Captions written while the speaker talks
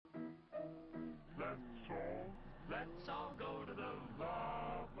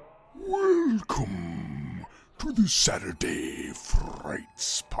Welcome to the Saturday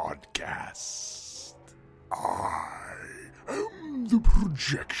Frights Podcast. I am the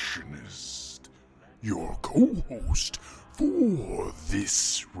projectionist, your co-host for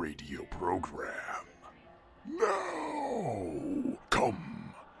this radio program. Now,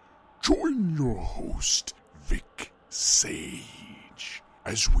 come, join your host, Vic Sage,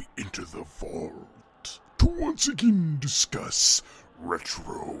 as we enter the vault to once again discuss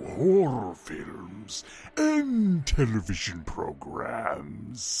retro horror films and television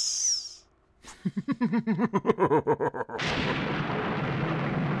programs.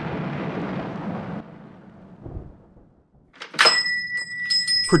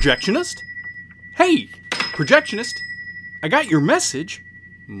 Projectionist? Hey, projectionist! I got your message.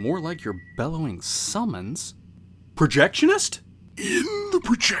 More like your bellowing summons. Projectionist? In the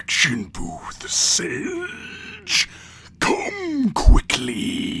projection booth, Sage. Come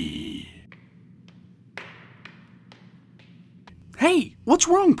quickly. Hey, what's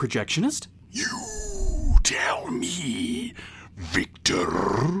wrong, projectionist? You tell me,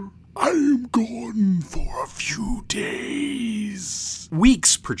 Victor. I am gone for a few days.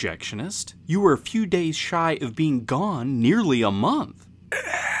 Weeks, projectionist. You were a few days shy of being gone nearly a month.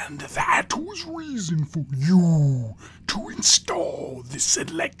 And that was reason for you to install this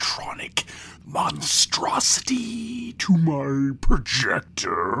electronic monstrosity to my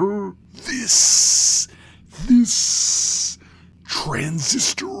projector. This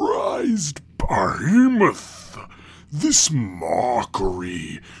transistorized behemoth. This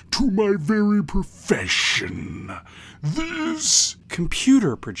mockery to my very profession. This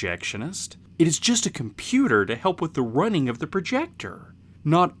computer, projectionist. It is just a computer to help with the running of the projector.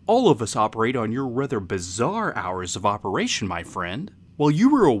 Not all of us operate on your rather bizarre hours of operation, my friend. While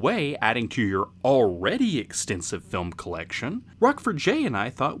you were away adding to your already extensive film collection, Rockford J and I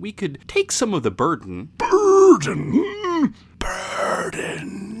thought we could take some of the burden. Burden?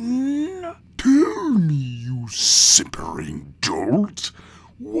 Tell me, you simpering dolt,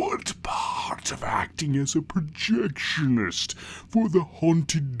 what part of acting as a projectionist for the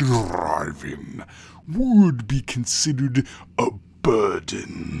haunted drive-in would be considered a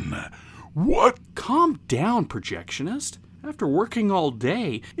burden? What? Calm down, projectionist. After working all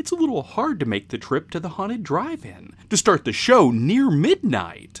day, it's a little hard to make the trip to the haunted drive-in to start the show near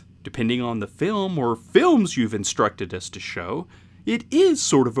midnight. Depending on the film or films you've instructed us to show, it is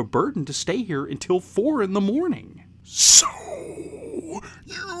sort of a burden to stay here until 4 a.m. So,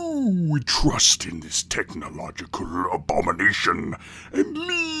 you would trust in this technological abomination and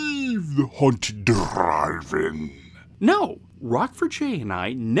leave the haunted drive-in? No, Rockford J and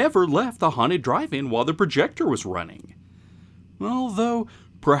I never left the haunted drive-in while the projector was running. Although,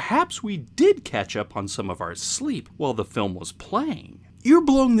 perhaps we did catch up on some of our sleep while the film was playing. You're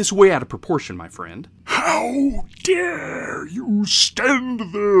blowing this way out of proportion, my friend. How dare you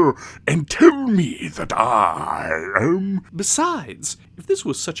stand there and tell me that I am... Besides, if this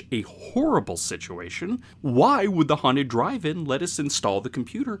was such a horrible situation, why would the haunted drive-in let us install the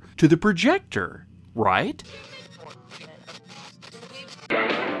computer to the projector, right?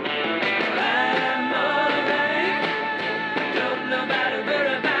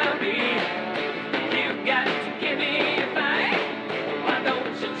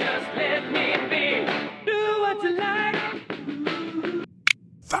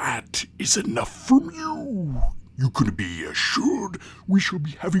 That is enough from you. You could be assured we shall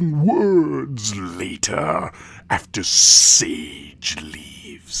be having words later after Sage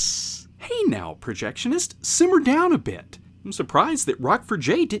leaves. Hey now, projectionist, simmer down a bit. I'm surprised that Rockford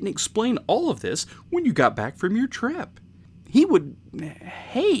J didn't explain all of this when you got back from your trip. He would...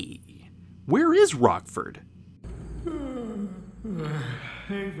 Hey, where is Rockford?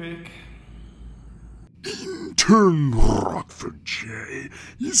 Hey, Vic. Intern Rockford J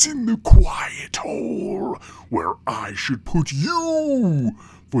is in the quiet hole where I should put you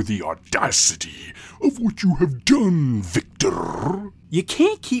for the audacity of what you have done, Victor. You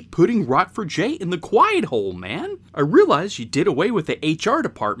can't keep putting Rockford J in the quiet hole, man. I realize you did away with the HR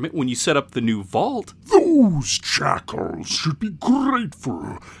department when you set up the new vault. Those jackals should be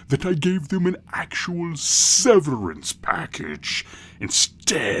grateful that I gave them an actual severance package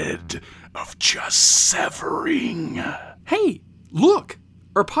instead of just severing. Hey, look!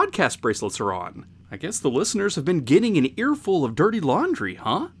 Our podcast bracelets are on. I guess the listeners have been getting an earful of dirty laundry,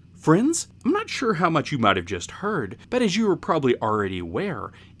 huh? Friends, I'm not sure how much you might have just heard, but as you are probably already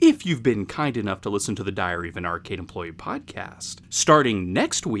aware, if you've been kind enough to listen to the Diary of an Arcade Employee podcast, starting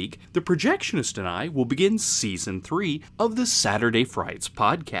next week, the Projectionist and I will begin Season 3 of the Saturday Frights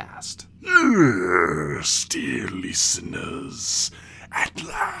Podcast. Yes, dear listeners, At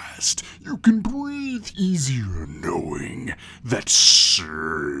last, you can breathe easier knowing that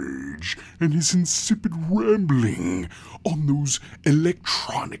Surge and his insipid rambling on those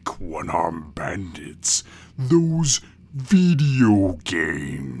electronic one-armed bandits, those video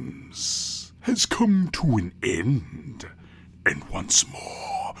games, has come to an end. And once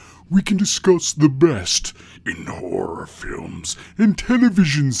more, we can discuss the best in horror films and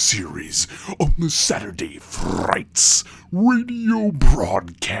television series on the Saturday Frights radio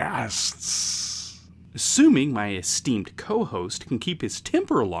broadcasts. Assuming my esteemed co-host can keep his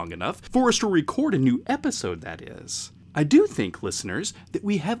temper long enough for us to record a new episode, that is. I do think, listeners, that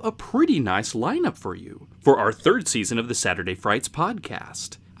we have a pretty nice lineup for you for our third season of the Saturday Frights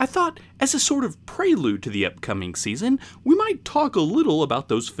podcast. I thought, as a sort of prelude to the upcoming season, we might talk a little about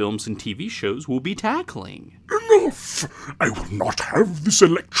those films and TV shows we'll be tackling. Enough! I will not have this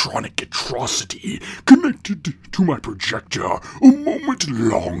electronic atrocity connected to my projector a moment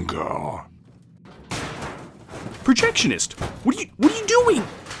longer. Projectionist, what are you doing?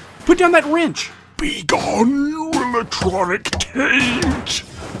 Put down that wrench. Be gone, you electronic taint!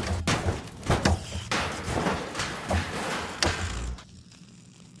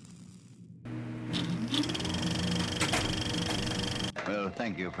 Well,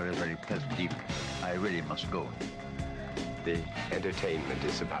 thank you for a very pleasant evening. I really must go. The entertainment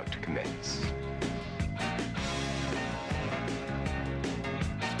is about to commence.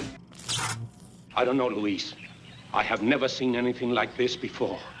 I don't know, Luis. I have never seen anything like this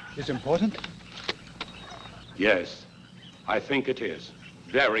before. It's important? Yes, I think it is.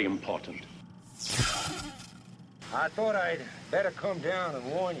 Very important. I thought I'd better come down and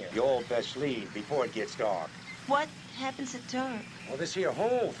warn you. You all best leave before it gets dark. What happens at dark? Well, this here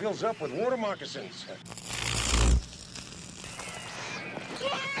hole fills up with water moccasins.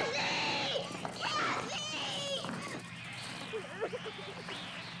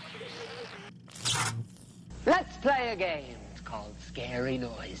 Let's play a game. It's called Scary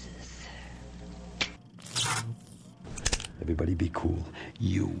Noises. Everybody be cool.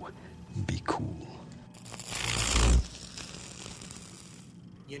 You be cool.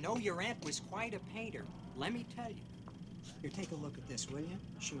 You know, your aunt was quite a painter. Let me tell you. Here, take a look at this, will you?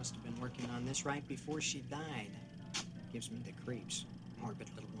 She must have been working on this right before she died. Gives me the creeps. Morbid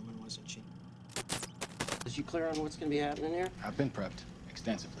little woman, wasn't she? Is you clear on what's going to be happening here? I've been prepped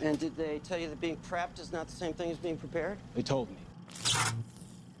extensively. And did they tell you that being prepped is not the same thing as being prepared? They told me.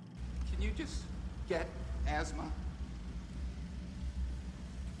 Can you just get asthma?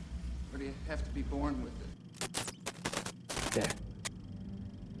 Or do you have to be born with it? There.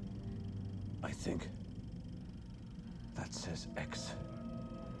 I think that says X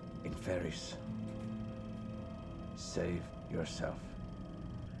in fairies. Save yourself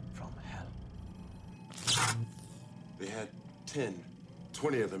from hell. They had 10,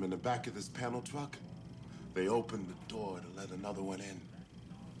 20 of them in the back of this panel truck. They opened the door to let another one in.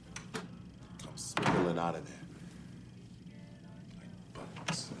 Come spilling out of there. Like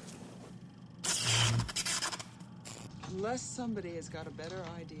bugs. Unless somebody has got a better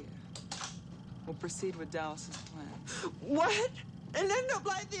idea, we'll proceed with Dallas's plan. What? And end up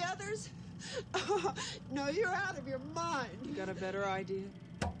like the others? No, you're out of your mind. You got a better idea?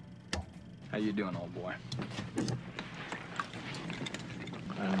 How you doing, old boy?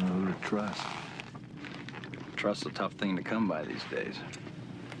 I don't know who to trust. Trust's a tough thing to come by these days.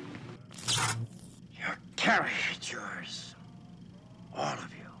 Your caricatures. All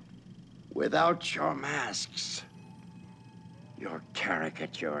of you. Without your masks. Your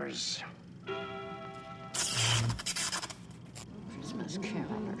caricatures. Christmas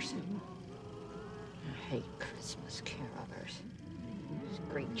carolers. I hate Christmas carolers.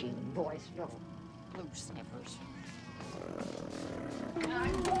 Screeching voice, little blue sniffers.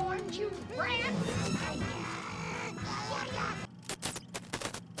 I warned you, Brad!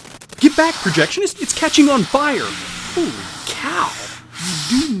 Get back, projectionist! It's catching on fire! Holy cow!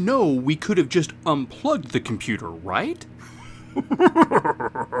 You do know we could have just unplugged the computer, right?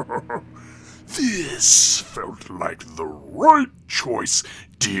 This felt like the right choice,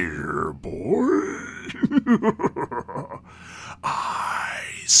 dear boy. I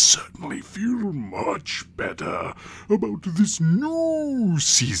certainly feel much better about this new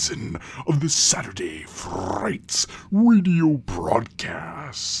season of the Saturday Frights radio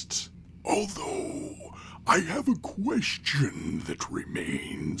broadcast. Although I have a question that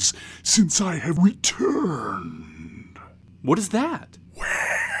remains since I have returned. What is that?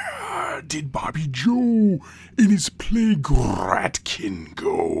 Where did Bobby Joe and his plague ratkin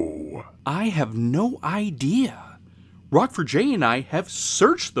go? I have no idea. Rockford J and I have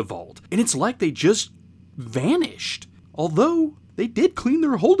searched the vault, and it's like they just vanished. Although, they did clean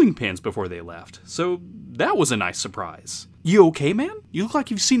their holding pans before they left, so that was a nice surprise. You okay, man? You look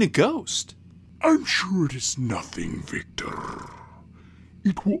like you've seen a ghost. I'm sure it is nothing, Victor.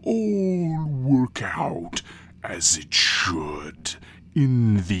 It will all work out as it should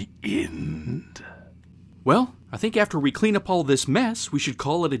in the end. Well, I think after we clean up all this mess, we should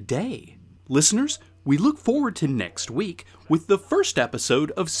call it a day. Listeners, we look forward to next week with the first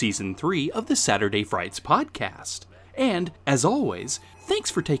episode of Season 3 of the Saturday Frights Podcast. And, as always, thanks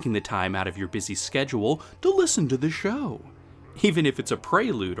for taking the time out of your busy schedule to listen to the show, even if it's a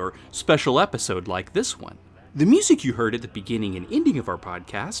prelude or special episode like this one. The music you heard at the beginning and ending of our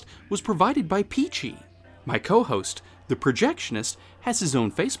podcast was provided by Peachy. My co-host, the Projectionist, has his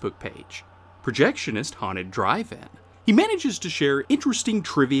own Facebook page, Projectionist Haunted Drive-In. He manages to share interesting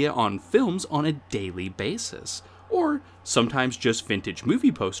trivia on films on a daily basis, or sometimes just vintage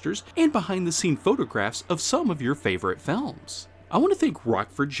movie posters and behind-the-scene photographs of some of your favorite films. I want to thank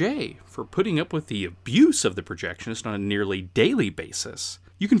Rockford J for putting up with the abuse of the Projectionist on a nearly daily basis.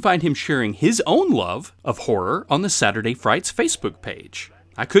 You can find him sharing his own love of horror on the Saturday Frights Facebook page.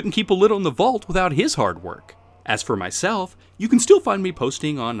 I couldn't keep a lid on the vault without his hard work. As for myself, you can still find me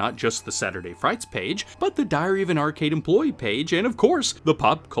posting on not just the Saturday Frights page, but the Diary of an Arcade Employee page, and of course, the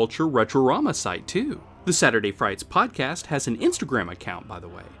Pop Culture Retrorama site too. The Saturday Frights Podcast has an Instagram account, by the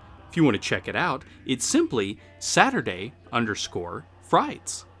way. If you want to check it out, it's simply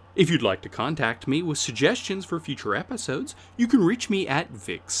Saturday_Frights. If you'd like to contact me with suggestions for future episodes, you can reach me at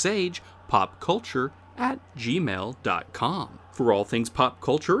VicSagePopCulture@gmail.com. For all things pop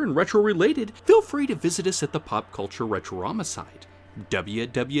culture and retro related, feel free to visit us at the Pop Culture Retrorama site,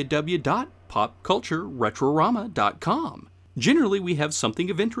 www.popcultureretrorama.com. Generally, we have something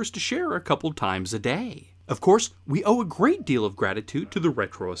of interest to share a couple times a day. Of course, we owe a great deal of gratitude to the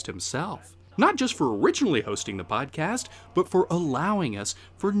Retroist himself, not just for originally hosting the podcast, but for allowing us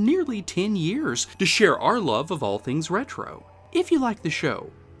for nearly 10 years to share our love of all things retro. If you like the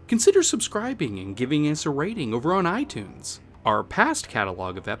show, consider subscribing and giving us a rating over on iTunes. Our past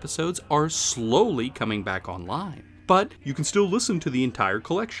catalog of episodes are slowly coming back online, but you can still listen to the entire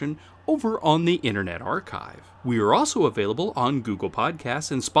collection over on the Internet Archive. We are also available on Google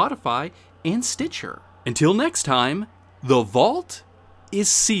Podcasts and Spotify and Stitcher. Until next time, the vault is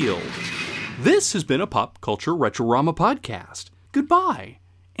sealed. This has been a Pop Culture Retrorama podcast. Goodbye,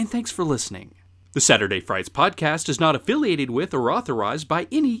 and thanks for listening. The Saturday Frights Podcast is not affiliated with or authorized by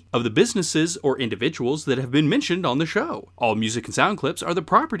any of the businesses or individuals that have been mentioned on the show. All music and sound clips are the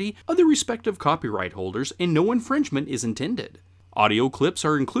property of the respective copyright holders, and no infringement is intended. Audio clips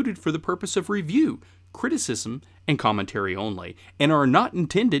are included for the purpose of review, criticism, and commentary only, and are not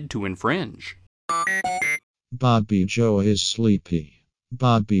intended to infringe. Bobby Joe is sleepy.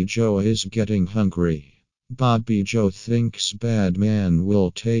 Bobby Joe is getting hungry. Bobby Joe thinks bad man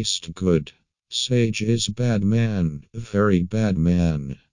will taste good. Sage is bad man, very bad man.